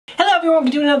everyone,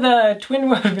 we're doing another Twin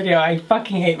World video. I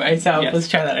fucking hate myself. Yes. Let's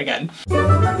try that again.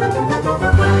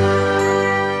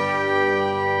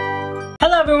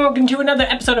 Hello everyone, welcome to another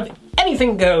episode of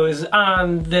Anything Goes.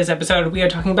 On this episode, we are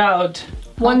talking about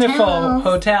wonderful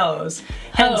hotels.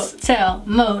 Hotel,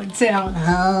 motel,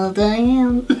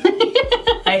 hold'em.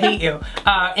 I hate you.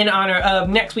 In honor of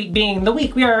next week being the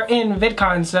week we are in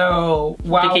VidCon, so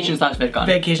while Vacation slash VidCon.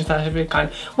 Vacation slash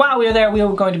VidCon. While we are there, we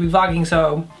are going to be vlogging,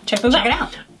 so check those out. Check it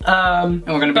out. And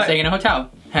we're going to be staying in a hotel,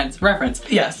 hence reference.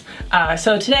 Yes.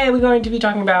 So today we're going to be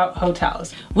talking about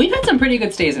hotels. We've had some pretty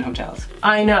good stays in hotels.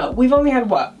 I know. We've only had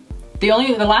what? The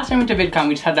last time we went to VidCon,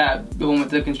 we just had the one with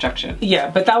the construction.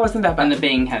 Yeah, but that wasn't that bad. And the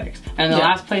banging headaches. And the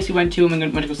last place we went to, when we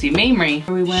went to go see Mamrie,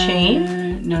 we went...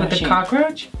 Shane? No, with the Shane.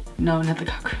 cockroach? No, not the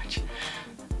cockroach.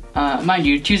 Mind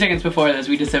you, 2 seconds before this,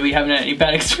 we just said we haven't had any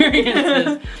bad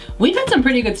experiences. We've had some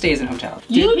pretty good stays in hotels.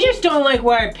 You just don't like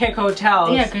where I pick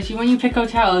hotels. Yeah, because when you pick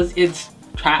hotels, it's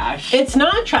trash. It's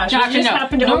not trash. Actually, it just no.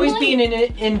 happened to always be in an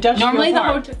industrial Normally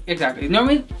park. Exactly.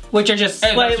 Normally, which are just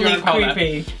slightly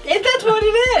creepy. That's what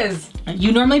it is.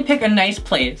 You normally pick a nice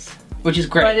place, which is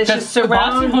great. But it's just the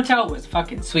Boston Hotel was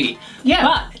fucking sweet.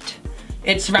 Yeah. But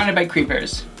it's surrounded by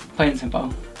creepers. Plain and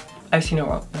simple. I see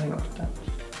nothing wrong with that.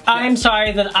 I'm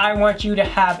sorry that I want you to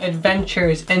have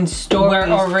adventures and stories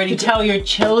to tell your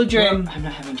children. I'm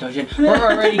not having children. We're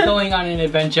already going on an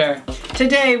adventure.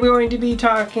 Today we're going to be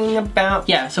talking about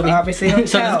obviously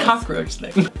hotels. So this cockroach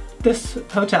thing. This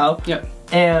hotel. Yep.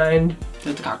 And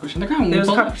there's a cockroach on the ground. There was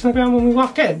a cockroach on the ground when we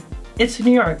walked in. It's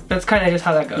New York. That's kind of just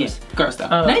how that goes. Yeah, gross though.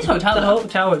 Nice hotel though. The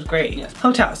hotel was great. Yes.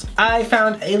 Hotels. I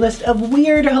found a list of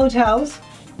weird hotels.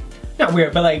 Not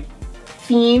weird, but like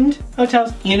themed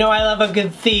hotels. You know I love a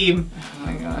good theme. Oh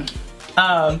my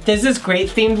god. There's this great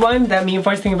themed one that me and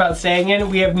Forrest think about staying in.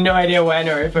 We have no idea when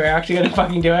or if we're actually gonna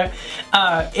fucking do it.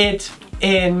 It's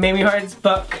in Mamie Hart's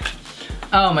book.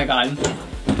 Oh my god.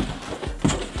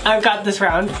 I've got this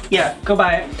round. Yeah, go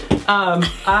buy it.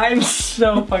 I'm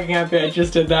so fucking happy I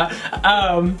just did that.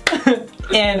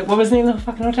 And what was the name of the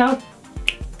fucking hotel?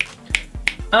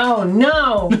 Oh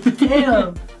no!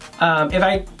 Damn.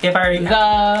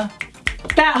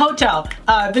 That hotel.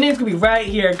 The name's gonna be right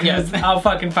here because I'll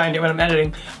fucking find it when I'm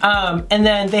editing. And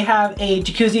then they have a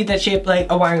jacuzzi that's shaped like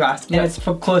a wine glass, and it's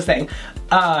for clothing.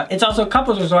 It's also a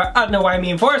couples resort. I don't know why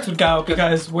me and Forrest would go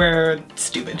because we're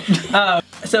stupid.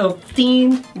 So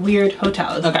themed weird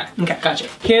hotels. Okay. Okay. Gotcha.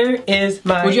 Here is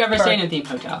my. Would you ever stay in a themed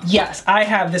hotel? Yes, I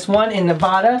have this one in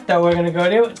Nevada that we're gonna go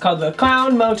to. It's called the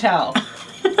Clown Motel.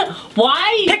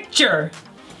 Why? Picture.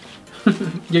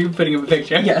 You're putting up a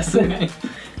picture. Yes. Okay.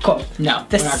 Cool. No.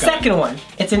 The second one,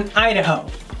 it's in Idaho.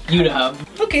 Idaho.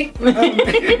 Okay.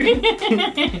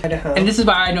 Idaho. And this is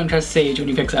why I don't trust Sage when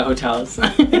he picks out hotels.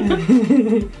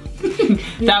 That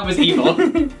was evil.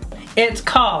 It's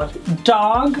called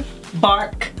Dog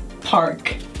Bark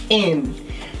Park Inn.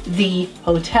 The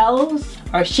hotels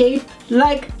are shaped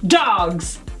like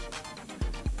dogs.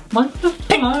 What the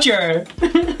fuck? Picture.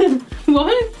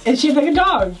 What? It's shaped like a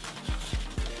dog.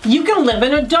 You can live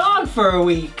in a dog for a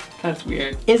week. That's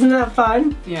weird. Isn't that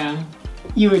fun? Yeah.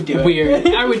 You would do it. Weird.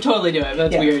 I would totally do it.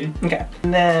 That's weird. Okay.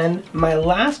 And then my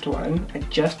last one, I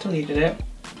just deleted it.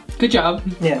 Good job.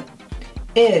 Yeah.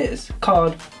 Is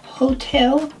called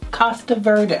Hotel Costa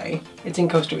Verde. It's in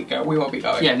Costa Rica. We won't be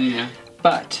going. Yeah, no.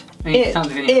 But it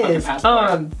sounds like is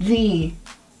on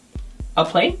a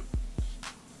plane.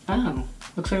 Oh.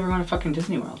 Looks like we're going to fucking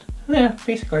Disney World. Yeah,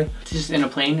 basically. It's just in a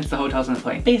plane? It's the hotel's in a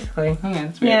plane? Basically. Okay,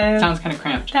 that's weird. Yeah. Sounds kind of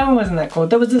cramped. That one wasn't that cool.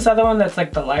 There was this other one that's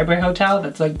like the library hotel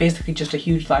that's like basically just a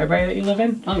huge library that you live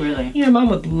in. Oh, really? Yeah, Mom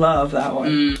would love that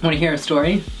one. Want to hear a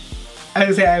story? I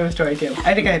would say I have a story too.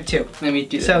 I think I have two. Let me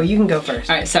do that. So you can go first.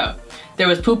 Alright, so there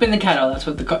was poop in the kettle. That's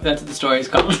what the story is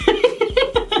called. Do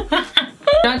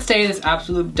not stay in this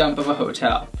absolute dump of a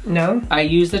hotel. No? I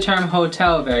use the term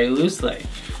hotel very loosely.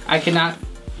 I cannot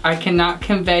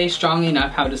convey strongly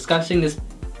enough how disgusting this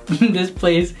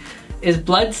place is.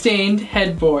 Blood-stained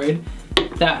headboard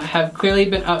that have clearly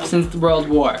been up since the World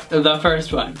War, the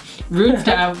first one. Rude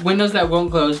staff, windows that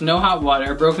won't close, no hot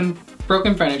water, broken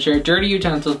furniture, dirty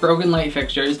utensils, broken light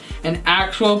fixtures, and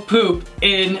actual poop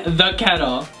in the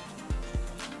kettle.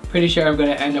 Pretty sure I'm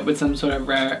gonna end up with some sort of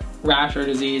rash or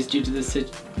disease due to the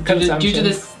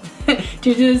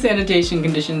sanitation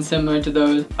conditions similar to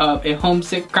those of a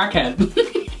homesick crackhead.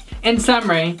 In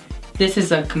summary, this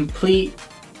is a complete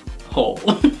hole.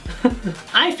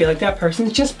 I feel like that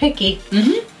person's just picky.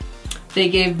 They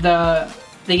gave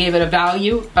it a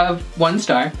value of 1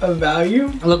 star. A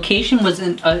value? Location was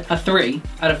a 3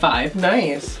 out of 5.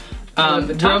 Nice.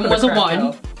 Room was a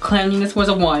 1, cleanliness was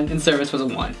a 1, and service was a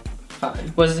 1.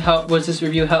 fun. Was this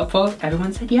review helpful?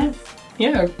 Everyone said yes.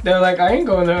 Yeah, they're like, I ain't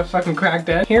going to fucking crack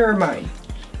that. Here are mine.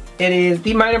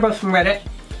 Mine are both from Reddit.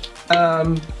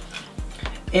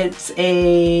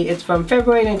 It's from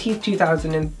February 19th,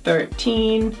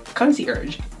 2013.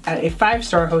 Concierge at a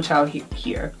 5-star hotel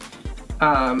here.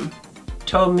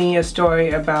 Told me a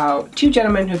story about 2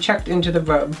 gentlemen who checked into the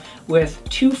room with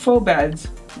 2 full beds.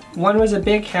 One was a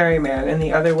big hairy man and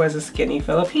the other was a skinny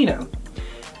Filipino.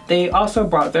 They also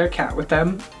brought their cat with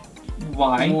them.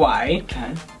 Why?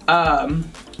 Okay.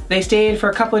 They stayed for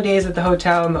a couple of days at the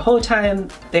hotel, and the whole time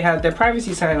they had their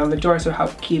privacy sign on the door so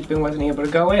housekeeping wasn't able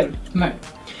to go in. Right.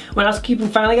 When housekeeping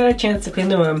finally got a chance to clean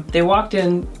the room, they walked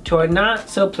into a not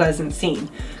so pleasant scene.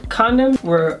 Condoms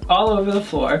were all over the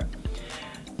floor.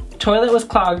 Toilet was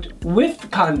clogged with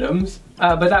condoms,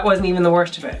 but that wasn't even the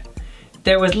worst of it.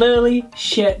 There was literally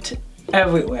shit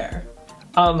everywhere.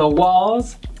 On the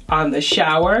walls, on the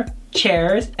shower,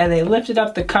 chairs, and they lifted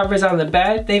up the covers on the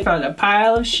bed. They found a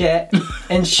pile of shit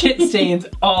and shit stains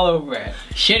all over it.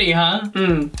 Shitty, huh?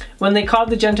 When they called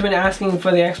the gentleman asking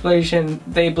for the explanation,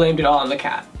 they blamed it all on the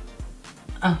cat.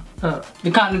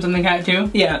 The condoms on the cat too?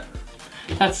 Yeah.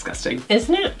 That's disgusting.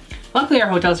 Isn't it? Luckily our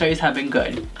hotel stays have been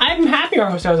good. I'm happy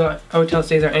our hotel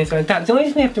stays aren't anything like that. The only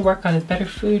thing we have to work on is better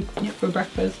food for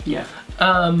breakfast. Yeah.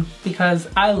 Because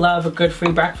I love a good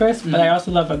free breakfast, but I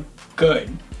also love a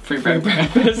good free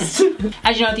breakfast.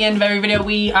 As you know, at the end of every video,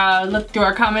 we look through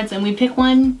our comments and we pick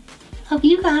one of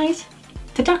you guys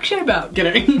to talk shit about.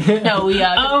 No, we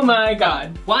oh my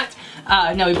god. What?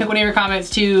 No, we pick one of your comments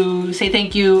to say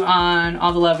thank you on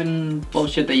all the love and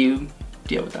bullshit that you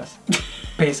deal with us.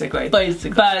 Basically.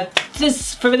 But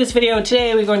for this video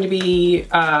today, we're going to be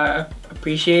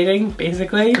appreciating,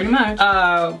 basically. Pretty much.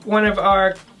 One of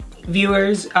our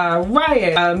viewers,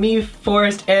 Ryan. Me,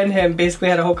 Forrest, and him basically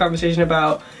had a whole conversation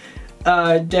about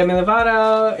Demi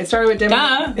Lovato. It started with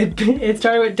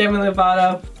Demi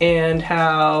Lovato and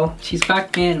how she's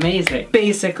fucking amazing.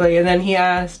 Basically, and then he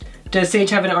asked, does Sage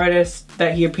have an artist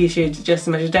that he appreciates just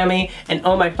as much as Demi? And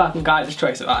oh my fucking god, it's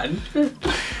Troye Sivan.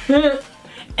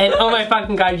 And oh my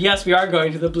fucking god, yes, we are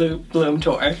going to the Bloom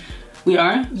tour. We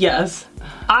are? Yes,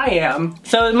 I am.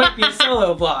 So it might be a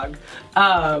solo vlog.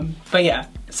 But yeah.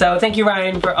 So thank you,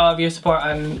 Ryan, for all of your support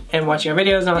and watching our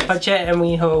videos and all that fun shit, and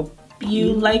we hope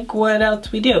you like what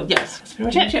else we do. Yes. That's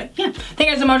pretty much it. Yeah. Thank you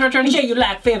guys so much for returning. Make sure you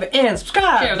like, favorite, and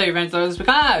subscribe. Share with your friends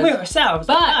because we're ourselves,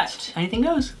 but anything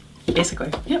goes.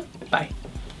 Basically. Yep. Bye.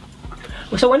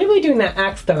 So when are we doing that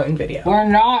axe throwing video? We're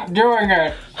not doing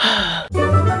it.